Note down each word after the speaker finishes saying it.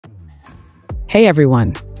Hey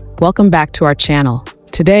everyone, welcome back to our channel.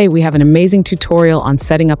 Today we have an amazing tutorial on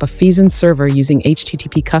setting up a Phison server using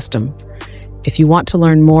HTTP custom. If you want to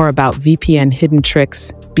learn more about VPN hidden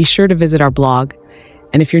tricks, be sure to visit our blog.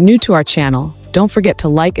 And if you're new to our channel, don't forget to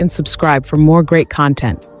like and subscribe for more great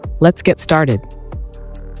content. Let's get started.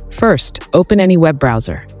 First, open any web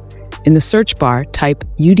browser. In the search bar, type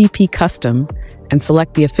UDP custom and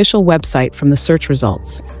select the official website from the search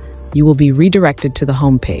results. You will be redirected to the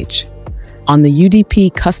home page. On the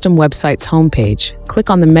UDP custom website's homepage, click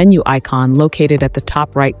on the menu icon located at the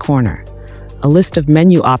top right corner. A list of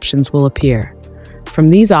menu options will appear. From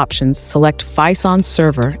these options, select Phison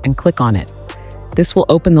server and click on it. This will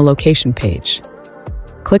open the location page.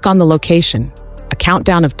 Click on the location. A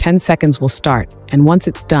countdown of 10 seconds will start, and once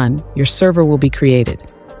it's done, your server will be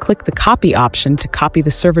created. Click the copy option to copy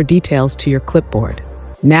the server details to your clipboard.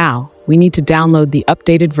 Now, we need to download the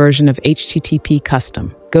updated version of HTTP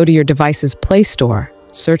custom. Go to your device's Play Store,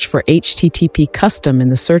 search for HTTP custom in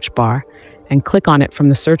the search bar, and click on it from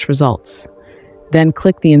the search results. Then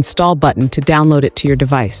click the install button to download it to your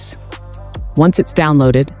device. Once it's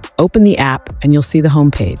downloaded, open the app and you'll see the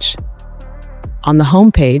home page. On the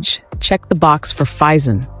home page, check the box for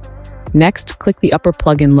Phison. Next, click the upper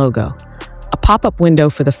plugin logo. A pop-up window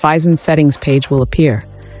for the Phison settings page will appear.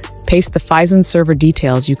 Paste the Phison server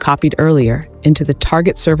details you copied earlier into the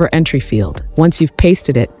target server entry field. Once you've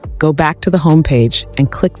pasted it, go back to the home page and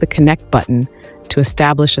click the Connect button to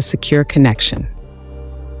establish a secure connection.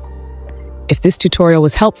 If this tutorial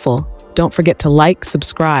was helpful, don't forget to like,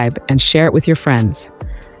 subscribe, and share it with your friends.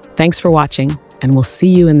 Thanks for watching, and we'll see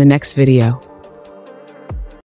you in the next video.